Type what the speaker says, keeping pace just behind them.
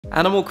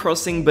Animal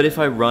Crossing, but if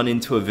I run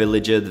into a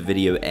villager, the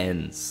video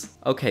ends.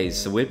 Okay,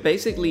 so we're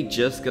basically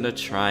just gonna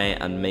try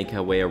and make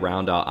our way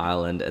around our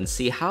island and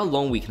see how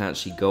long we can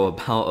actually go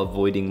about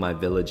avoiding my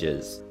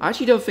villagers. I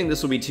actually don't think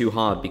this will be too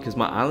hard because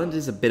my island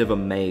is a bit of a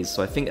maze,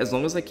 so I think as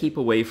long as I keep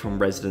away from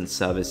resident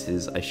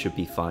services, I should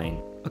be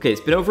fine. Okay,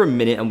 it's been over a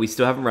minute and we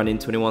still haven't run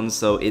into anyone,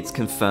 so it's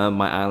confirmed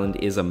my island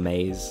is a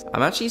maze.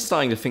 I'm actually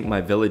starting to think my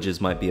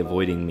villagers might be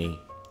avoiding me.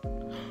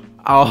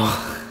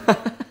 Oh.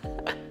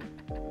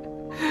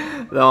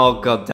 Oh, god damn.